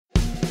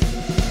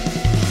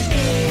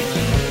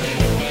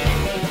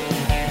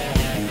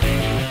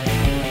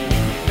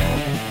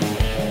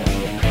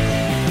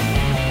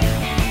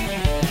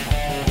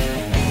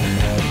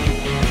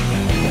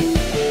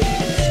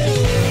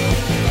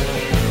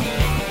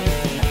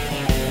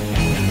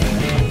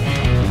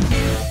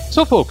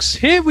So, folks,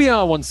 here we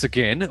are once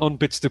again on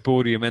Pitch the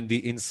Podium and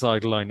the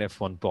Inside Line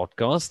F1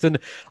 podcast. And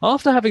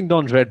after having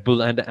done Red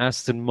Bull and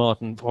Aston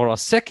Martin for our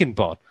second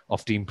part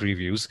of team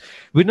previews,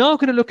 we're now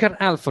going to look at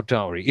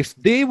AlphaTauri. If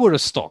they were a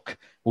stock,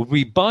 would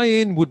we buy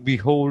in, would we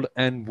hold,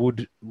 and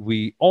would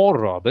we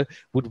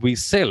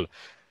sell?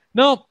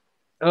 Now,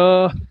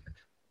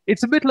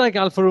 it's a bit like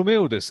Alfa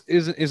Romeo,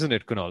 isn't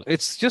it, Kunal?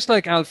 It's just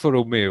like Alfa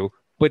Romeo,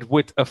 but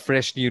with a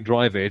fresh new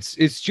driver.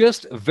 It's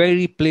just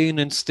very plain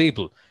and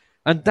stable.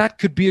 And that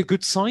could be a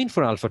good sign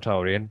for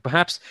AlphaTauri. And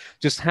perhaps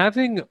just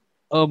having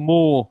a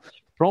more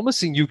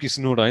promising Yuki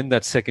Tsunoda in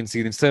that second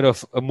seat instead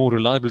of a more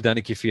reliable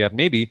Danica Fiat,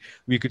 maybe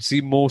we could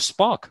see more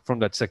spark from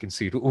that second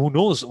seat. Who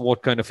knows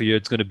what kind of a year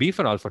it's going to be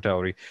for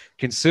AlphaTauri,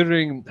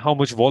 considering how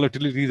much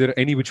volatility there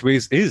any which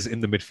ways is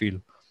in the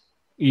midfield.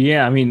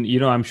 Yeah, I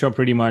mean, I'm sure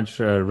pretty much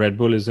Red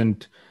Bull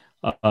isn't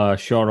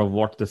sure of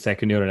what the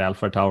second year at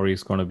AlphaTauri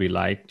is going to be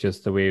like,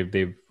 just the way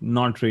they've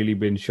not really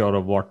been sure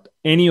of what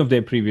any of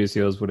their previous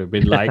years would have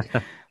been like.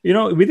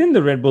 Within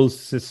the Red Bull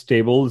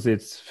stables,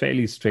 it's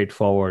fairly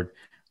straightforward.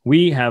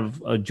 We have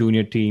a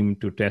junior team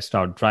to test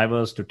out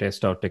drivers, to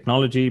test out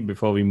technology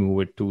before we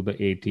move it to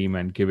the A team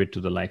and give it to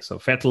the likes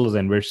of Vettels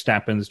and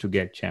Verstappen's to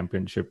get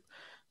championship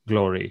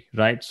glory,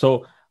 right?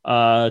 So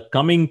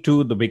coming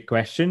to the big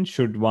question,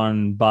 should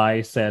one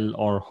buy, sell,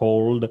 or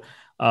hold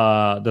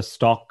the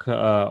stock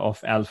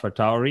of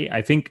AlphaTauri?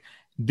 I think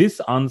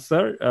this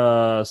answer,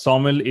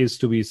 Somil, is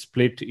to be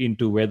split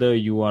into whether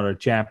you are a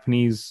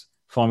Japanese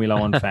Formula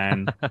One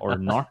fan or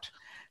not.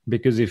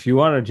 Because if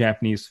you are a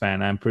Japanese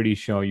fan, I'm pretty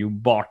sure you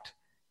bought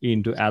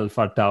into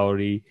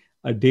AlphaTauri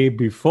a day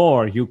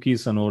before Yuki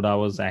Tsunoda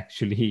was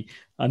actually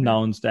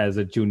announced as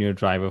a junior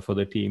driver for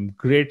the team.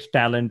 Great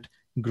talent,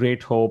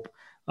 great hope.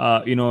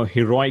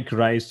 Heroic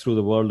rise through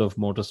the world of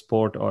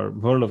motorsport, or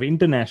world of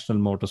international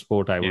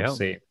motorsport, I would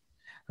say.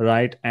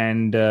 Right.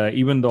 And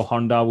even though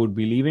Honda would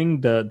be leaving,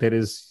 there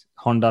is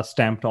Honda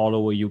stamped all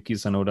over Yuki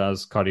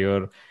Tsunoda's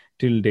career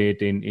till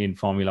date in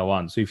Formula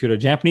One. So if you're a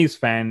Japanese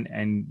fan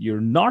and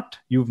you've not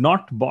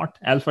bought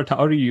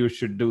AlphaTauri, you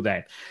should do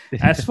that.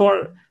 As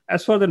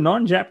for the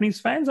non-Japanese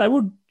fans, I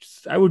would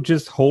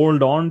just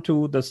hold on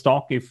to the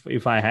stock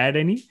if I had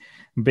any,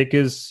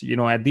 because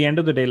at the end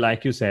of the day,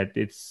 like you said,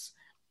 it's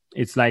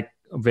like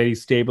very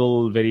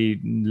stable, very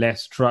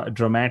less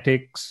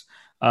dramatics.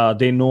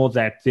 They know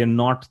that they're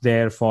not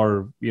there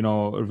for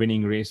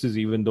winning races,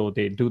 even though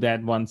they do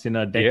that once in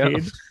a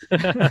decade.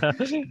 Yeah.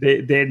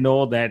 they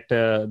know that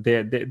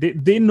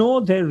they know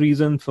their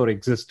reason for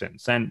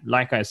existence, and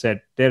like I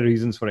said, their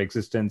reasons for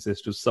existence is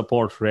to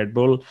support Red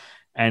Bull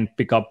and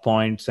pick up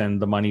points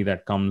and the money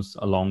that comes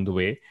along the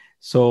way.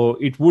 So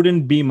it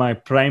wouldn't be my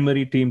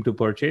primary team to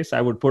purchase.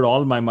 I would put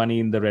all my money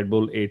in the Red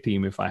Bull A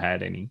team if I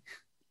had any.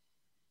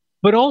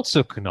 But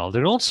also, Kunal,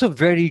 they're also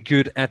very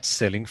good at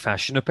selling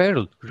fashion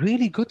apparel.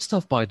 Really good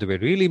stuff, by the way.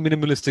 Really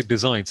minimalistic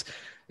designs.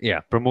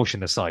 Yeah,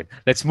 promotion aside.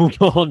 Let's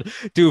move on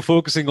to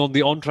focusing on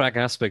the on-track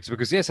aspects.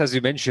 Because, yes, as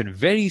you mentioned,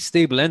 very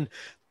stable. And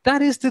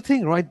that is the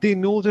thing, right? They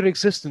know their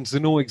existence. They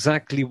know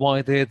exactly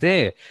why they're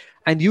there.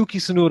 And Yuki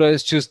Tsunoda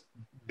has just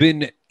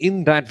been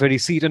in that very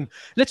seat. And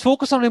let's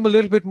focus on him a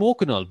little bit more,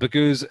 Kunal,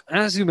 because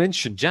as you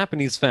mentioned,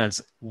 Japanese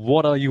fans,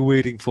 what are you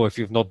waiting for if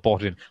you've not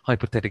bought in?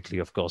 Hypothetically,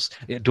 of course.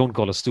 Don't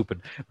call us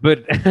stupid.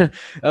 But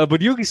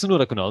but Yuki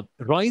Tsunoda, Kunal,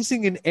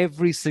 rising in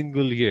every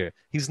single year.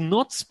 He's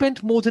not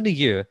spent more than a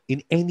year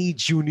in any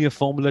junior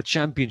Formula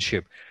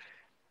Championship.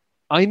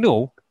 I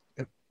know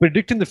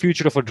predicting the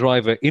future of a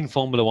driver in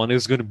Formula One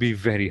is going to be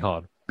very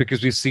hard,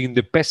 because we've seen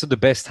the best of the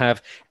best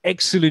have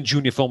excellent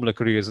junior Formula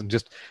careers and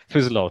just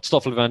fizzle out.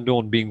 Stoffel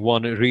Vandoorne being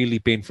one really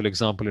painful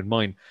example in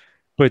mind.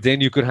 But then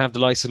you could have the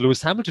likes of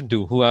Lewis Hamilton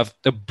too, who have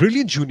a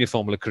brilliant junior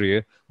Formula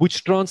career,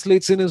 which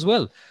translates in as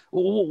well.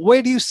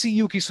 Where do you see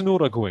Yuki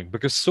Tsunoda going?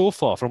 Because so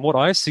far, from what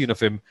I've seen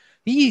of him,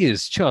 he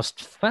is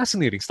just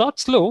fascinating.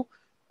 Starts slow,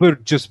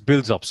 but just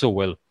builds up so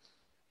well.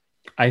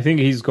 I think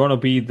he's going to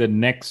be the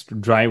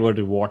next driver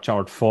to watch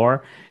out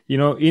for.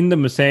 In the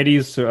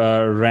Mercedes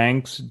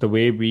ranks, the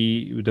way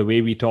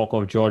we talk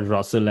of George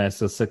Russell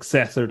as a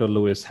successor to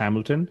Lewis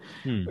Hamilton,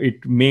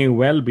 it may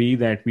well be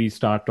that we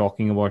start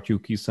talking about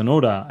Yuki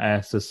Tsunoda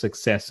as a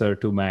successor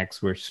to Max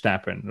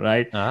Verstappen,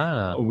 right?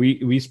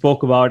 We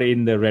spoke about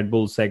in the Red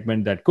Bull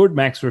segment that could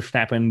Max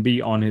Verstappen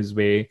be on his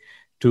way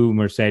to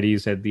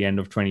Mercedes at the end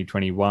of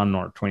 2021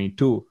 or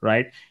 22,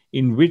 right?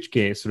 In which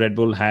case, Red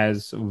Bull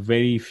has a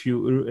very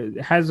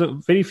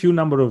few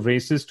number of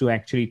races to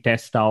actually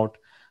test out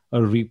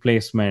a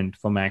replacement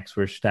for Max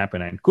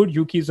Verstappen. And could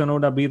Yuki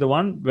Tsunoda be the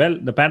one? Well,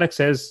 the paddock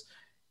says,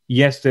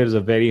 yes, there's a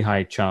very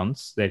high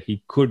chance that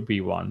he could be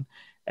one,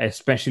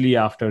 especially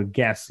after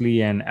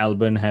Gasly and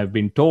Albon have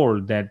been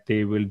told that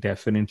they will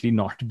definitely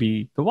not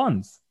be the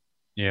ones.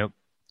 Yep.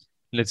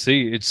 Let's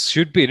see. It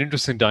should be an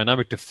interesting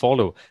dynamic to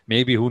follow.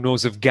 Maybe, who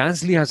knows, if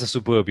Gasly has a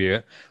superb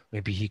year,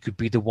 maybe he could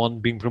be the one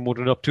being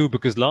promoted up too,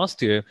 because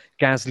last year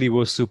Gasly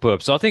was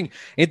superb. So I think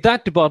in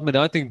that department,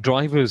 I think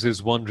drivers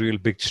is one real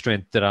big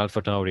strength that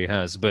AlphaTauri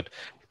has. But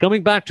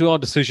coming back to our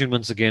decision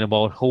once again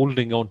about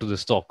holding on to the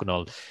stock and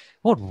all,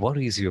 What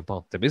worries you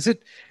about them? Is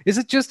it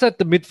just that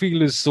the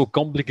midfield is so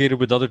complicated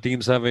with other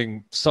teams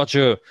having such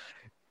a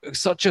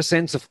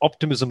sense of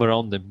optimism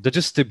around them that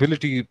just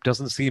stability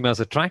doesn't seem as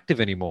attractive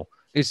anymore?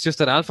 It's just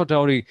that Alpha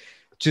Tauri,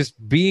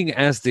 just being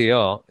as they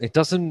are, it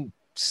doesn't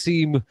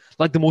seem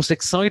like the most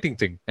exciting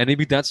thing. And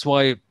maybe that's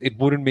why it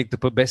wouldn't make the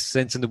best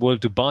sense in the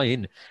world to buy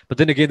in. But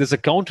then again, there's a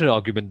counter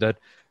argument that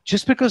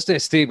just because they're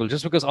stable,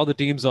 just because other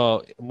teams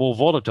are more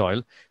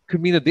volatile, could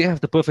mean that they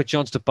have the perfect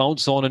chance to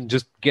pounce on and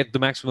just get the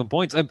maximum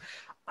points.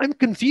 I'm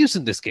confused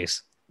in this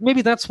case.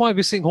 Maybe that's why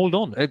we're saying hold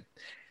on.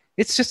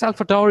 It's just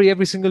AlphaTauri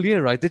every single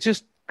year, right? They're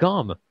just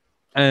calm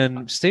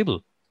and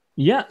stable.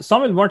 Yeah,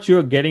 Samuel, what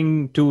you're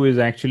getting to is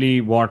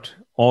actually what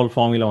all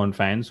Formula One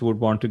fans would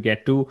want to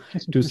get to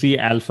see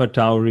Alpha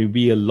Tauri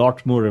be a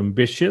lot more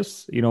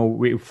ambitious,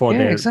 for Yeah,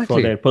 their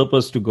exactly.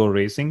 purpose to go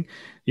racing.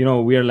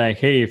 We are like,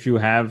 hey, if you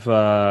have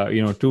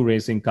two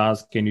racing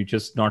cars, can you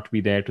just not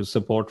be there to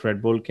support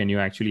Red Bull? Can you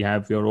actually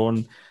have your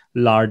own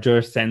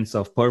larger sense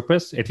of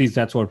purpose? At least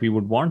that's what we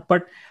would want.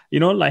 But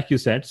like you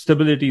said,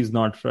 stability is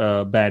not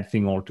a bad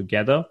thing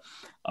altogether.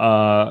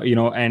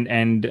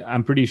 And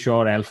I'm pretty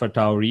sure Alpha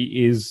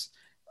Tauri is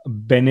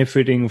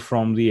benefiting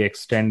from the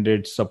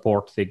extended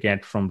support they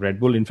get from Red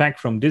Bull. In fact,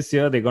 from this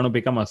year, they're going to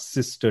become a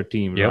sister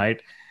team, Yep.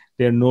 right?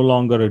 They're no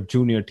longer a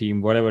junior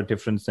team, whatever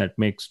difference that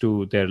makes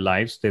to their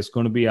lives. There's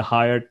going to be a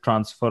higher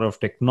transfer of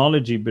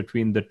technology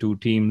between the two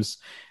teams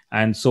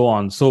and so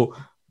on. So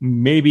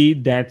maybe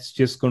that's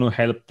just going to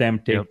help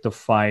them Yep. take the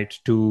fight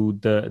to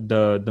the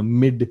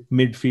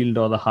midfield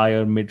or the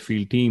higher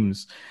midfield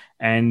teams.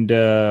 And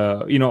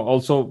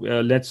also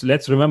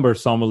let's remember,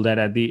 Samuel, that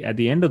at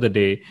the end of the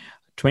day,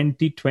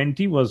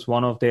 2020 was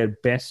one of their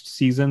best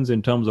seasons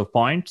in terms of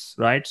points,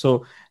 right?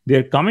 So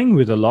they're coming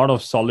with a lot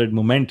of solid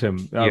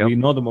momentum. Yep. We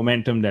know the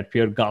momentum that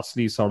Pierre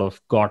Gasly sort of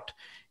got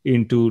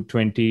into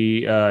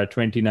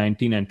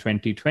 2019 and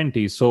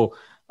 2020. So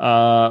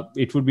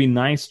it would be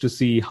nice to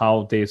see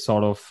how they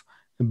sort of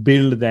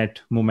build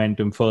that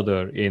momentum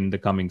further in the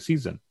coming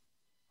season.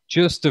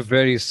 Just a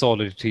very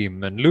solid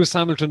team. And Lewis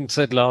Hamilton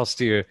said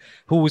last year,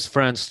 who was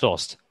Franz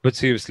Tost? But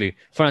seriously,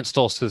 Franz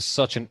Tost is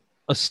such an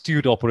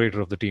astute operator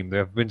of the team. They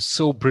have been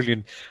so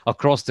brilliant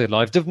across their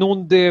life. They've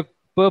known their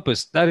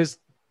purpose. That is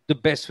the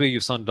best way you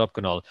summed up,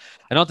 Kunal.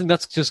 And I think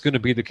that's just going to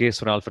be the case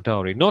for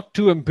AlphaTauri. Not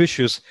too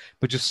ambitious,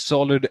 but just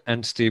solid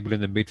and stable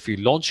in the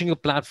midfield, launching a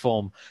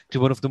platform to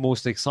one of the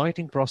most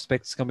exciting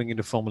prospects coming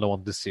into Formula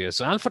One this year.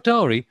 So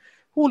AlphaTauri,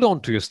 hold on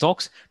to your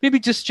stocks. Maybe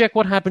just check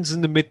what happens in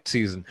the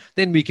mid-season.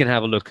 Then we can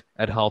have a look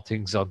at how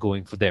things are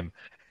going for them.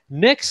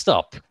 Next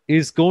up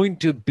is going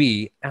to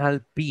be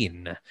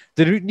Alpine,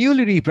 the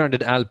newly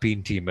rebranded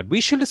Alpine team, and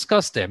we shall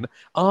discuss them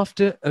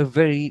after a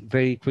very,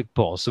 very quick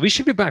pause. So we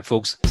should be back,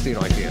 folks. Stay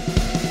right here.